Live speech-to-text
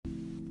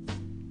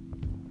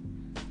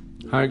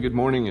Hi, good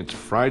morning. It's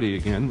Friday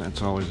again.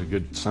 That's always a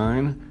good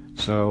sign.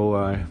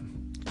 So,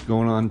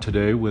 going on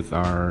today with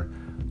our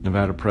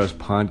Nevada Press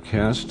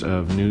podcast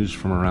of news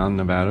from around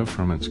Nevada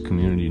from its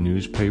community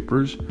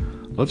newspapers.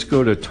 Let's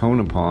go to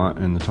Tonopah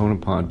and the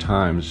Tonopah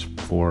Times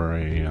for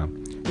a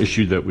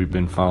issue that we've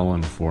been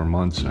following for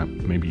months,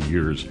 maybe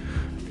years,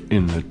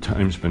 in the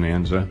Times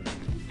Bonanza.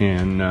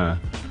 And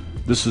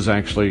this is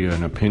actually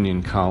an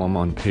opinion column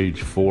on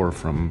page 4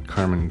 from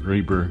Carmen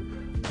Grieber.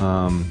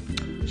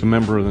 It's a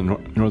member of the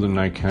Northern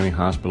Nye County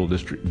Hospital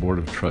District Board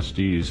of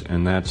Trustees,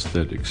 and that's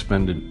that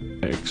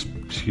expanded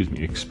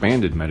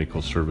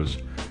medical service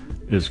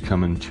is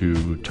coming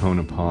to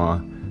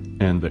Tonopah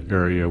and the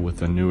area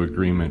with a new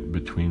agreement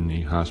between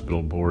the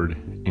hospital board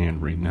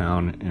and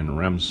Renown and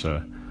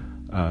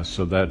REMSA.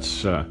 So that's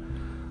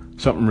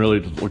something really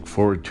to look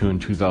forward to in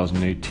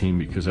 2018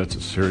 because that's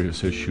a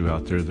serious issue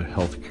out there. The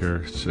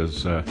healthcare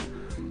says,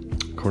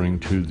 according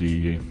to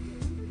the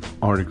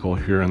article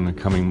here, in the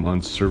coming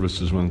months,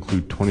 services will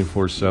include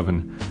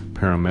 24/7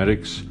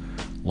 paramedics,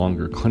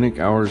 longer clinic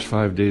hours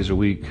 5 days a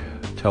week,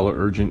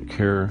 tele-urgent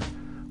care,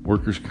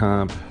 workers'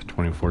 comp,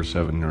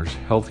 24/7 nurse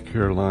health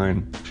care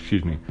line,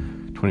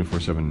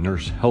 24/7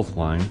 nurse health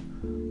line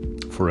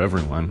for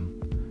everyone,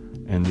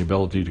 and the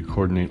ability to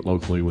coordinate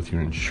locally with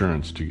your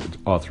insurance to get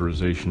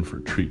authorization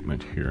for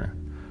treatment here.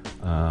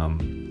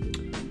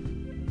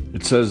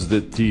 It says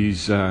that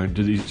these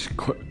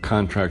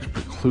contracts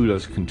preclude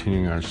us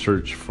continuing our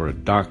search for a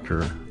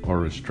doctor or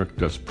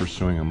restrict us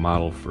pursuing a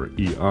model for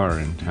ER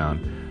in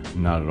town.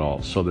 Not at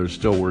all. So there's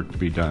still work to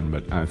be done,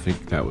 but I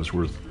think that was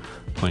worth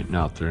pointing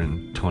out there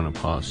in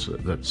Tonopah. So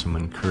that's some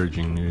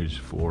encouraging news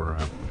for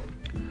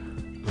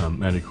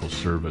medical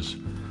service.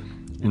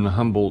 In the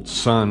Humboldt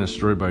Sun, a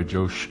story by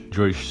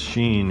Joyce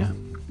Sheen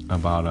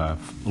about a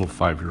little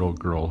 5-year-old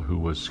girl who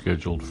was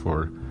scheduled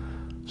for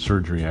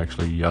surgery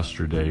actually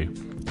yesterday.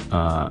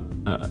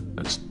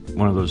 It's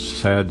one of those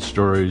sad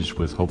stories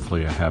with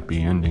hopefully a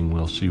happy ending.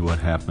 We'll see what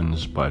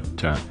happens, but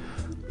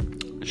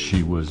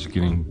she was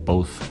getting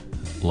both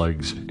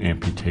legs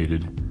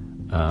amputated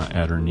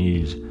at her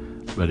knees,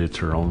 but it's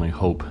her only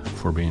hope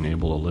for being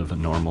able to live a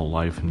normal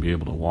life and be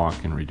able to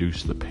walk and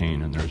reduce the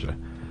pain. And there's a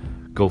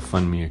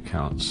GoFundMe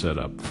account set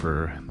up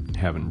for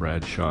Havin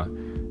Bradshaw,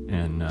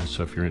 and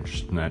so if you're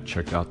interested in that,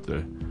 check out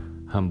the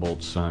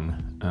Humboldt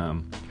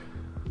Sun.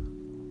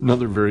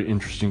 Another very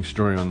interesting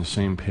story on the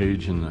same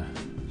page in the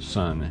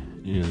Sun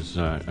is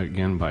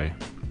again by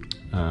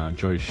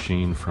Joyce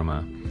Sheen from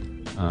a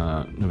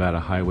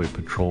Nevada Highway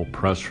Patrol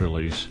press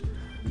release,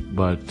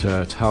 but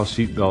it's how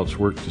seatbelts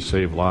work to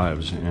save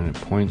lives, and it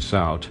points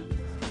out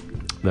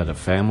that a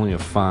family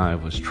of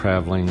 5 was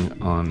traveling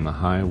on the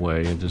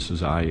highway, and this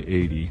is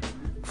I-80,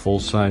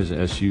 full-size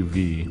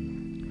SUV,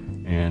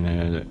 and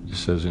it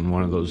says in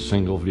one of those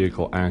single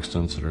vehicle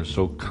accidents that are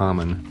so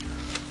common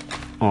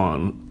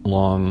on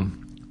long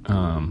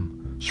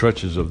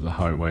stretches of the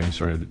highway.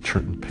 Sorry, I had to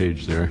turn the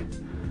page there.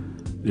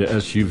 The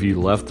SUV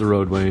left the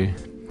roadway,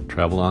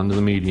 traveled onto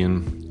the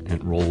median,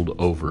 and rolled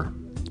over.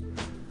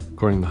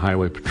 According to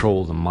Highway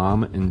Patrol, the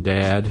mom and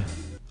dad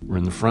were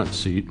in the front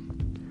seat.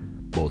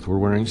 Both were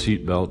wearing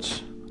seat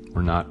belts,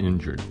 were not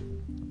injured.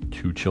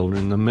 2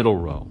 children in the middle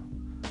row,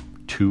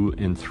 2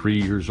 and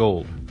 3 years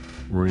old,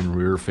 were in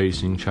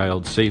rear-facing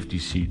child safety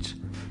seats,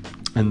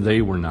 and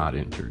they were not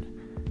injured.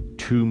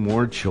 2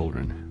 more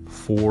children,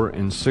 4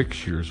 and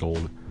 6 years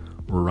old,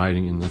 were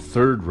riding in the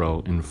third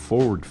row in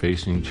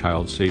forward-facing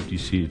child safety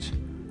seats,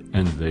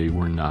 and they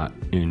were not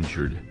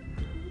injured.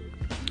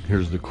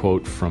 Here's the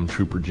quote from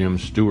Trooper Jim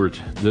Stewart.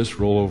 This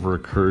rollover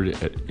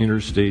occurred at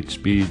interstate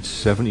speeds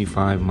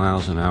 75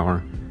 miles an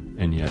hour,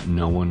 and yet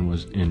no one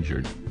was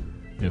injured.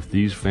 If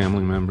these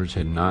family members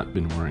had not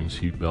been wearing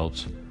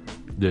seatbelts,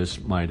 this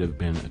might have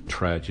been a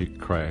tragic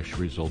crash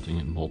resulting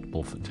in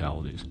multiple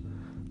fatalities.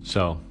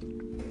 So,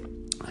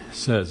 it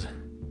says,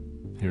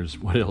 here's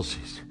what else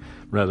is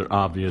rather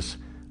obvious,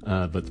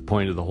 but the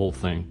point of the whole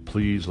thing,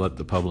 please let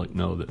the public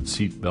know that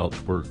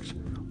seatbelts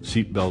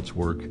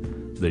work.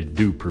 They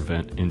do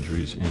prevent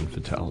injuries and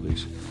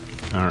fatalities.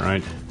 All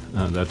right,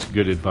 that's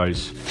good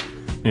advice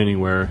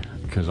anywhere,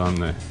 because on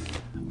the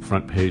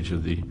front page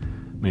of the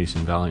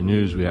Mason Valley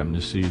News, we happen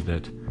to see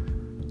that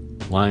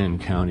Lyon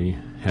County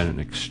had an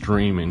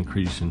extreme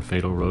increase in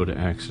fatal road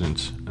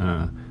accidents.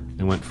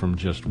 They went from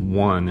just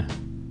 1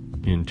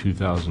 in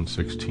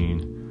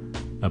 2016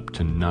 up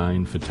to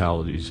 9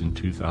 fatalities in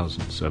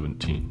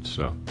 2017.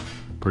 So,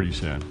 pretty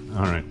sad.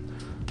 All right.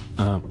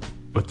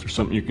 But there's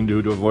something you can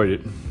do to avoid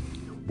it.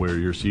 Wear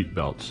your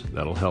seatbelts.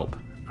 That'll help.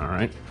 All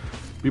right.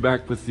 Be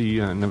back with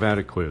the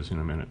Nevada quiz in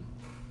a minute.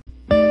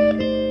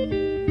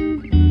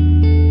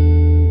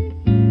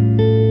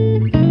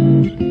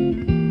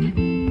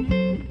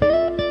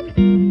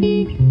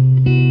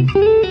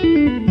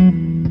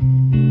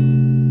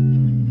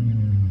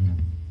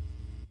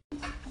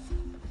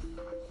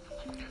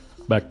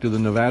 Back to the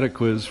Nevada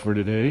quiz for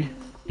today,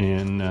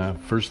 and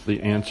first the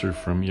answer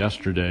from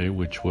yesterday,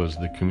 which was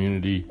the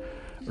community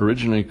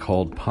originally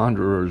called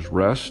Ponderer's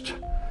Rest,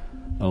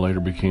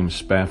 later became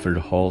Spafford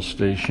Hall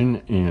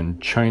Station in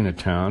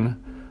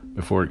Chinatown.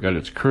 before it got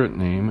its current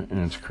name, and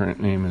its current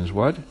name is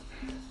what?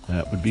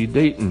 That would be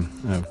Dayton,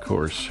 of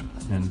course.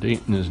 And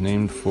Dayton is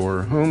named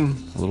for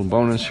whom? A little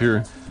bonus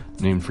here,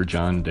 named for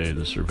John Day,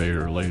 the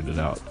surveyor laid it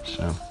out.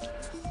 So,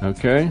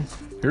 okay,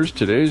 here's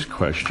today's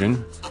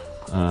question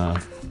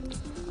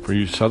for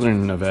you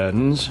Southern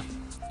Nevadans,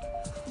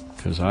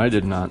 because I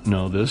did not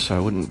know this. I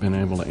wouldn't have been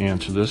able to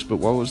answer this, but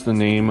what was the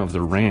name of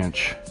the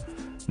ranch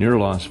near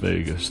Las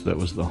Vegas that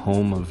was the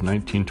home of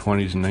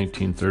 1920s and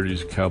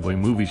 1930s cowboy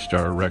movie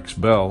star Rex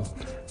Bell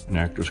and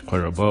actress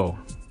Clara Bow?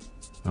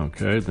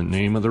 Okay, the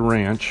name of the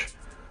ranch.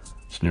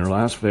 It's near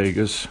Las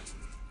Vegas,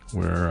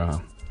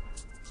 where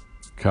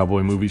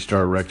cowboy movie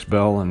star Rex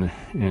Bell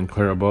and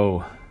Clara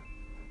Bow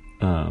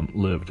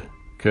lived.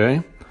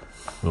 Okay,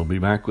 we'll be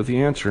back with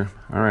the answer.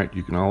 All right,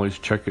 you can always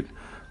check it,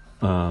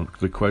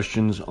 the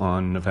questions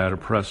on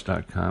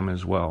NevadaPress.com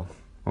as well.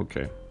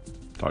 Okay,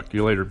 talk to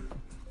you later.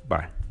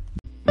 Bye.